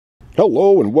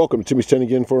Hello and welcome to Timmy's 10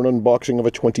 again for an unboxing of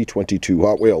a 2022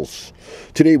 Hot Wheels.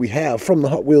 Today we have from the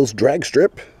Hot Wheels drag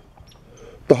strip,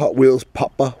 the Hot Wheels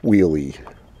Poppa Wheelie.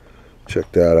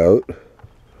 Check that out.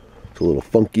 It's a little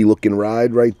funky looking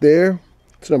ride right there.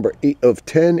 It's number 8 of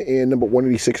 10 and number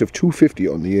 186 of 250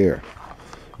 on the air.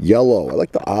 Yellow. I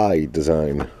like the eye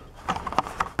design.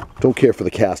 Don't care for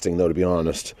the casting though, to be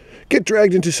honest. Get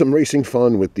dragged into some racing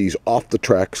fun with these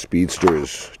off-the-track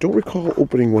speedsters. Don't recall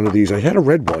opening one of these. I had a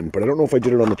red one, but I don't know if I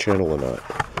did it on the channel or not.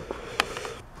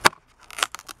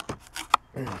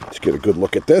 Let's get a good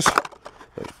look at this.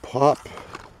 Nice pop.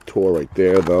 Tore right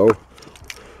there, though.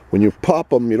 When you pop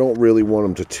them, you don't really want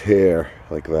them to tear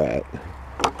like that.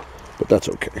 But that's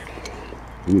okay.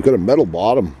 We've got a metal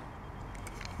bottom.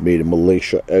 Made in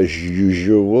Malaysia as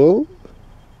usual.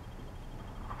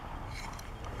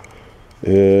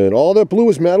 And all that blue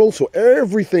is metal, so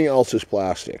everything else is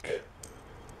plastic.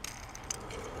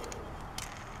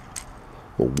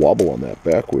 A wobble on that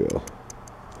back wheel.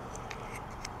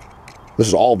 This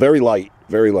is all very light,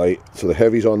 so the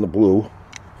heavy's on the blue.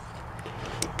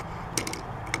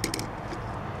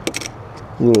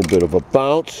 A little bit of a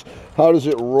bounce. How does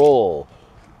it roll?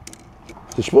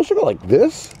 Is it supposed to go like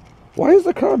this? Why is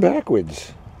the car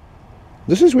backwards?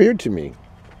 This is weird to me.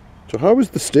 So how is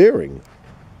the steering?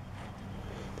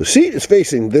 The seat is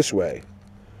facing this way.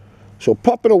 So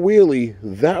popping a wheelie,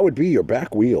 that would be your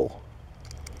back wheel.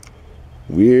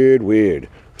 Weird, weird.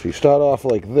 So you start off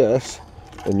like this,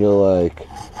 and you're like...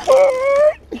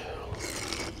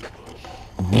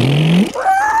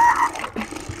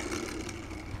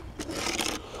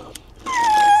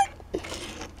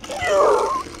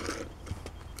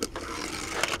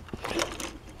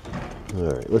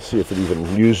 Alright, let's see if it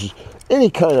even uses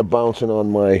any kind of bouncing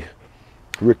on my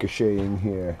ricocheting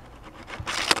here.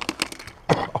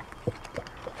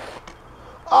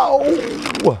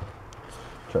 Oh!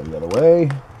 Turn that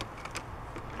away.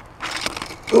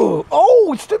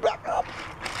 Oh, it stood back up.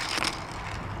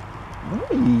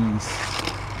 Nice.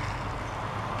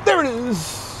 There it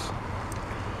is.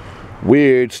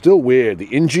 Weird, still weird. The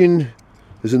engine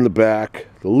is in the back.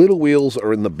 The little wheels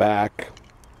are in the back.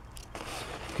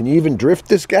 Can you even drift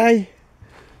this guy?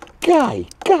 Guy,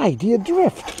 do you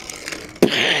drift?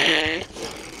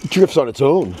 It drifts on its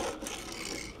own.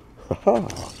 Haha.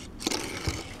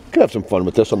 Could have some fun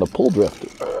with this on the pull drift.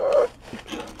 A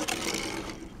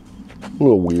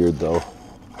little weird though.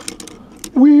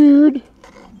 Weird.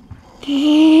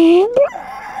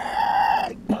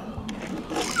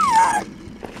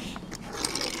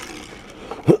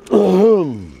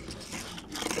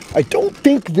 I don't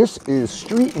think this is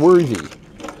street worthy.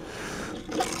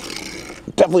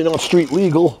 Definitely not street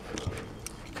legal.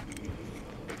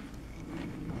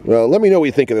 Well, let me know what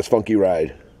you think of this funky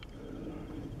ride.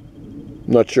 I'm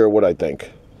not sure what I think,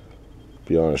 to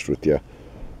be honest with you.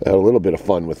 I had a little bit of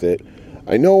fun with it.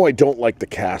 I know I don't like the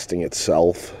casting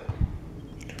itself.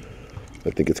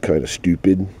 I think it's kind of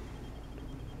stupid.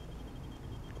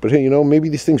 But hey, you know, maybe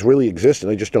these things really exist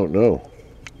and I just don't know.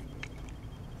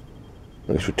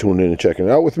 Thanks for tuning in and checking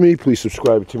it out with me. Please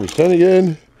subscribe to Timmy's 10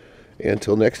 again. And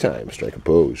until next time, strike a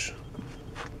pose.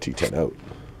 T10 out.